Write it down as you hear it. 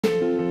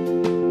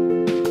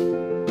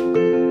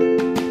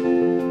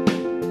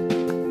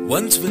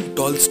Once when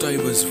Tolstoy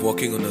was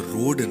walking on a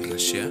road in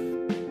Russia,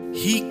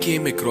 he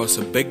came across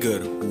a beggar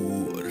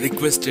who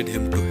requested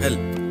him to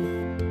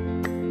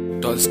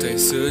help. Tolstoy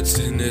searched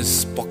in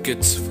his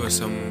pockets for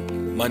some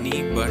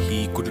money, but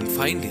he couldn't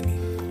find any.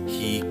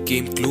 He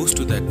came close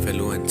to that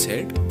fellow and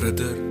said,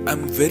 "Brother,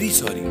 I'm very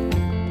sorry."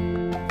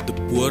 The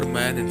poor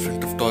man in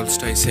front of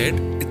Tolstoy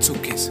said, "It's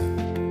okay, sir.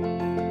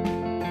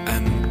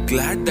 I'm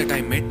glad that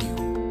I met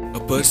you,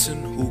 a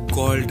person who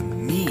called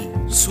me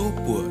so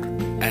poor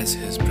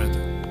as his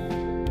brother."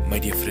 My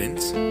dear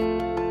friends,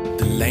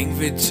 the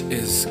language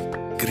is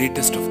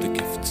greatest of the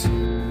gifts.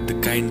 The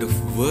kind of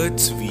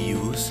words we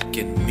use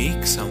can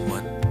make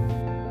someone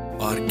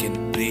or can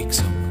break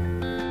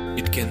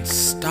someone. It can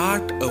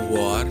start a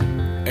war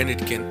and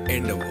it can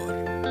end a war.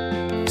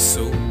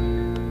 So,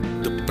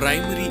 the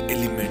primary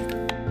element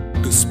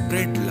to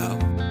spread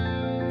love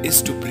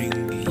is to bring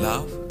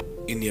love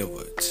in your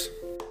words.